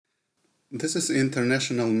This is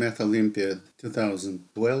International Math Olympiad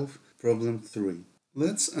 2012, Problem 3.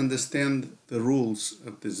 Let's understand the rules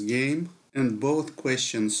of this game and both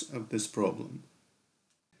questions of this problem.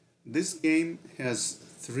 This game has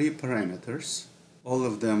three parameters. All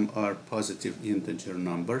of them are positive integer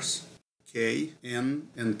numbers, k, n,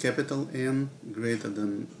 and capital N greater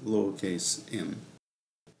than lowercase n.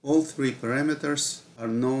 All three parameters are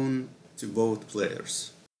known to both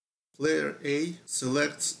players. Player A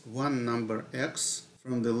selects one number x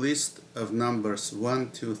from the list of numbers 1,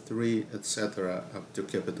 2, 3, etc. up to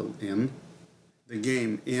capital N. The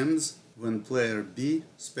game ends when player B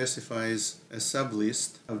specifies a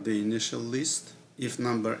sublist of the initial list. If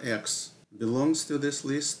number x belongs to this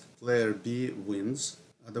list, player B wins,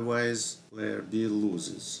 otherwise player B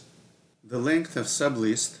loses. The length of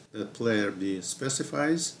sublist that player B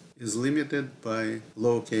specifies is limited by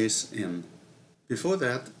lowercase n. Before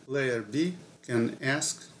that, player B can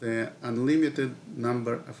ask the unlimited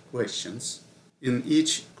number of questions. In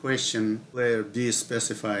each question, player B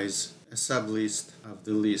specifies a sublist of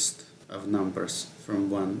the list of numbers from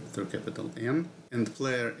 1 through capital N, and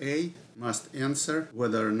player A must answer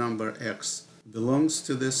whether number x belongs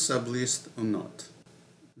to this sublist or not.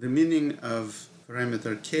 The meaning of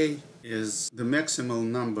parameter k is the maximal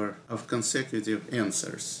number of consecutive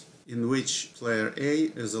answers in which player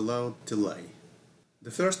A is allowed to lie. The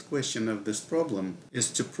first question of this problem is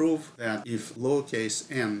to prove that if lowercase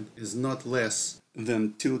n is not less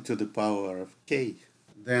than 2 to the power of k,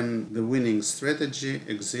 then the winning strategy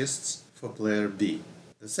exists for player B.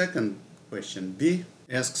 The second question, B,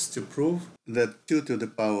 asks to prove that 2 to the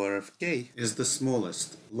power of k is the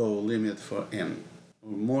smallest lower limit for n.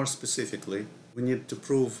 Or more specifically, we need to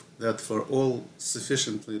prove that for all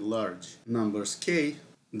sufficiently large numbers k,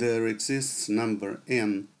 there exists number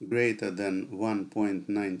n greater than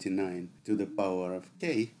 1.99 to the power of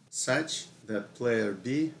k, such that player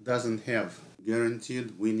B doesn't have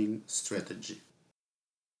guaranteed winning strategy.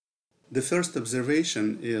 The first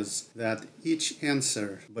observation is that each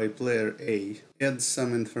answer by player A adds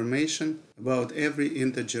some information about every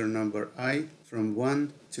integer number I from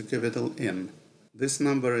 1 to capital N. This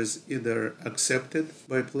number is either accepted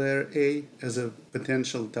by player A as a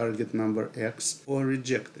potential target number x or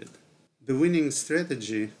rejected. The winning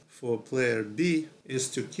strategy for player B is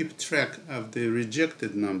to keep track of the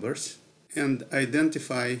rejected numbers and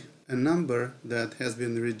identify a number that has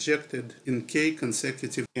been rejected in k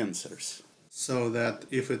consecutive answers, so that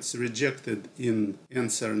if it's rejected in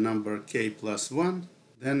answer number k plus 1,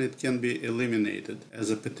 then it can be eliminated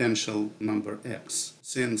as a potential number x,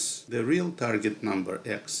 since the real target number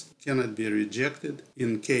x cannot be rejected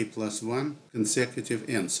in k plus 1 consecutive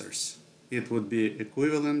answers. It would be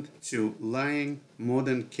equivalent to lying more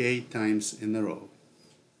than k times in a row.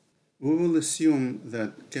 We will assume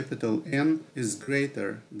that capital N is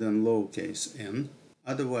greater than lowercase n,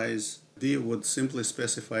 otherwise B would simply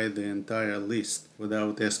specify the entire list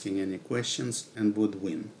without asking any questions and would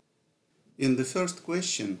win. In the first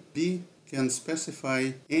question, B can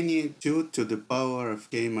specify any 2 to the power of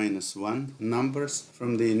k minus 1 numbers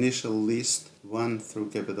from the initial list 1 through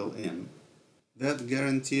capital N. That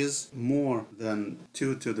guarantees more than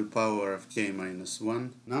 2 to the power of k minus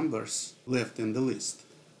 1 numbers left in the list,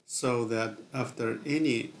 so that after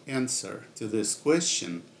any answer to this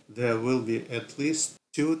question, there will be at least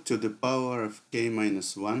 2 to the power of k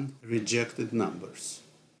minus 1 rejected numbers.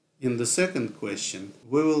 In the second question,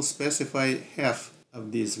 we will specify half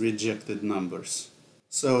of these rejected numbers,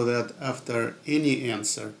 so that after any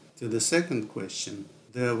answer to the second question,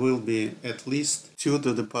 there will be at least 2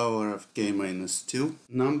 to the power of k minus 2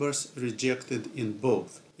 numbers rejected in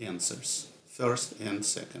both answers, first and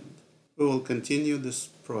second. We will continue this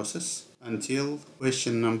process until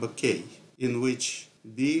question number k, in which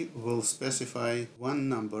B will specify one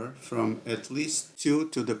number from at least 2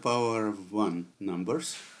 to the power of 1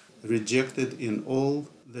 numbers rejected in all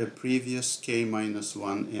the previous k minus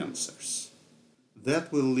 1 answers.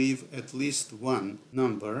 That will leave at least one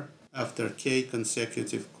number after k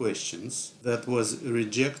consecutive questions that was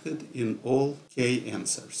rejected in all k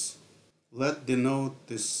answers. Let's denote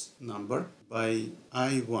this number by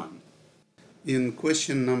I1. In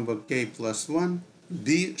question number k plus 1,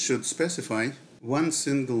 B should specify one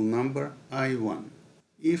single number I1.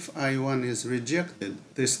 If I1 is rejected,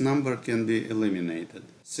 this number can be eliminated,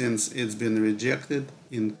 since it's been rejected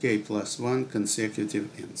in k plus 1 consecutive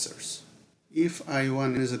answers. If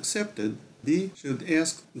I1 is accepted, B should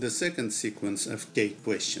ask the second sequence of k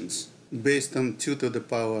questions, based on 2 to the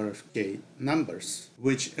power of k numbers,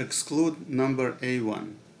 which exclude number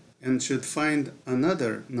A1, and should find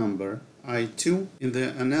another number I2 in the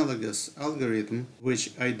analogous algorithm,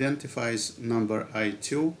 which identifies number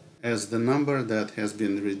I2 as the number that has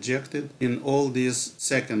been rejected in all these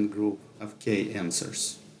second group of k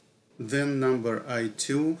answers. Then number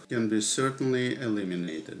I2 can be certainly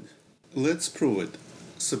eliminated. Let's prove it.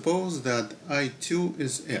 Suppose that I2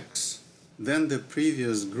 is x. Then the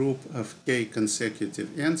previous group of k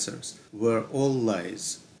consecutive answers were all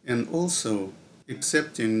lies, and also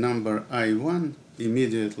accepting number I1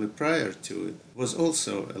 immediately prior to it was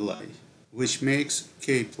also a lie, which makes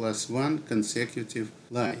k plus 1 consecutive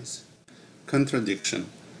lies. Contradiction.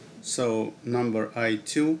 So number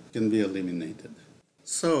I2 can be eliminated.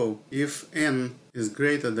 So if n is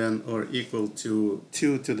greater than or equal to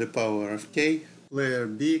 2 to the power of k, player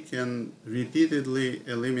B can repeatedly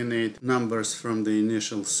eliminate numbers from the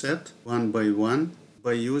initial set one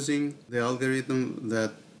by using the algorithm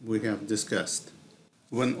that we have discussed.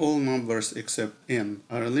 When all numbers except n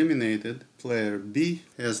are eliminated, player B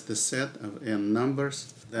has the set of n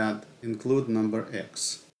numbers that include number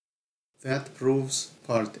x. That proves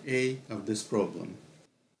part A of this problem.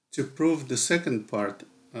 To prove the second part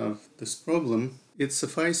of this problem, it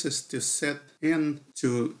suffices to set n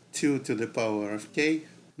to 2 to the power of k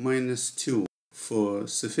minus 2 for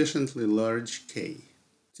sufficiently large k.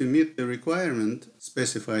 To meet the requirement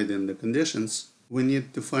specified in the conditions, we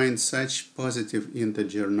need to find such positive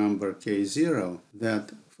integer number k0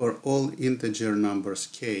 that for all integer numbers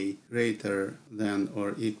k greater than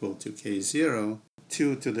or equal to k0,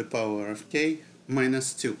 2 to the power of k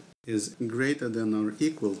minus 2 is greater than or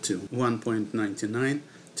equal to 1.99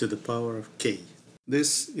 to the power of k.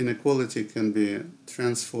 This inequality can be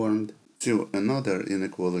transformed to another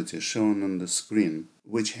inequality shown on the screen,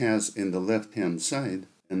 which has in the left-hand side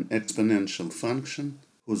an exponential function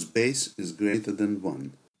whose base is greater than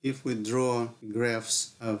 1. If we draw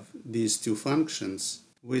graphs of these two functions,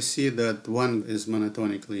 we see that one is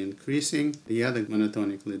monotonically increasing, the other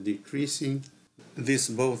monotonically decreasing. These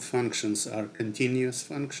both functions are continuous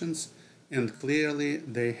functions, and clearly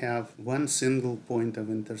they have one single point of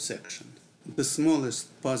intersection. The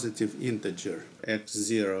smallest positive integer,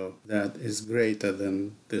 x0, that is greater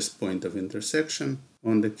than this point of intersection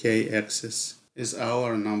on the k-axis is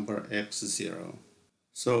our number x0.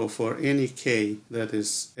 So for any k that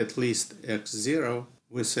is at least x0,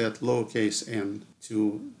 we set lowercase n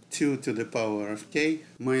to 2 to the power of k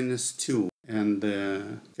minus 2 and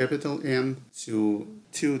capital N to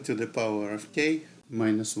 2 to the power of k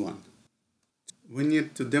minus 1. We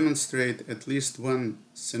need to demonstrate at least one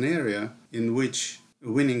scenario in which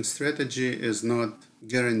a winning strategy is not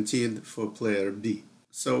guaranteed for player B.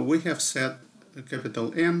 So we have set a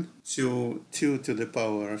capital N to 2 to the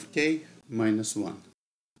power of k minus 1.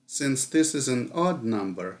 Since this is an odd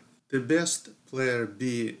number, the best player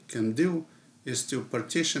B can do is to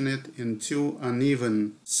partition it in two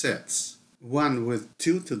uneven sets. One with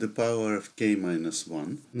 2 to the power of k minus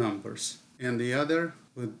 1 numbers, and the other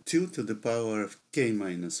with 2 to the power of k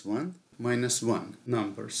minus 1 minus 1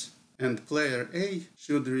 numbers. And player A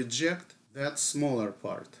should reject that smaller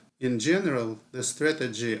part. In general, the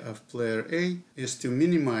strategy of player A is to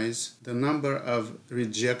minimize the number of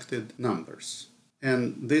rejected numbers.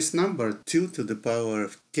 And this number, 2 to the power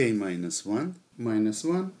of k minus 1 minus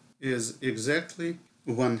 1, is exactly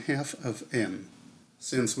 1/2 of n,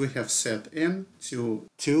 since we have set n to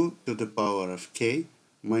 2 to the power of k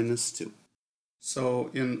minus 2.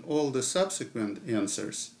 So in all the subsequent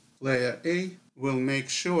answers, player A will make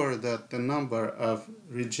sure that the number of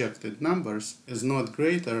rejected numbers is not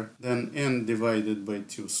greater than n divided by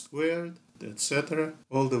 2 squared, etc.,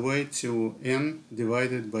 all the way to n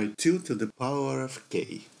divided by 2 to the power of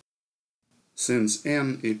k. Since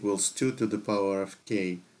n equals 2 to the power of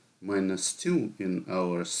k minus 2 in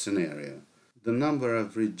our scenario, the number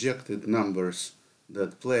of rejected numbers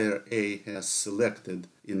that player A has selected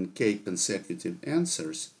in k consecutive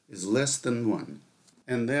answers is less than 1,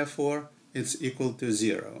 and therefore it's equal to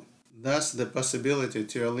 0. Thus, the possibility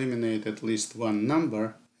to eliminate at least one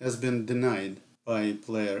number has been denied by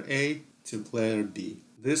player A to player B.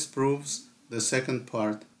 This proves the second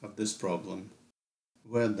part of this problem.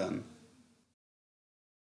 We're done.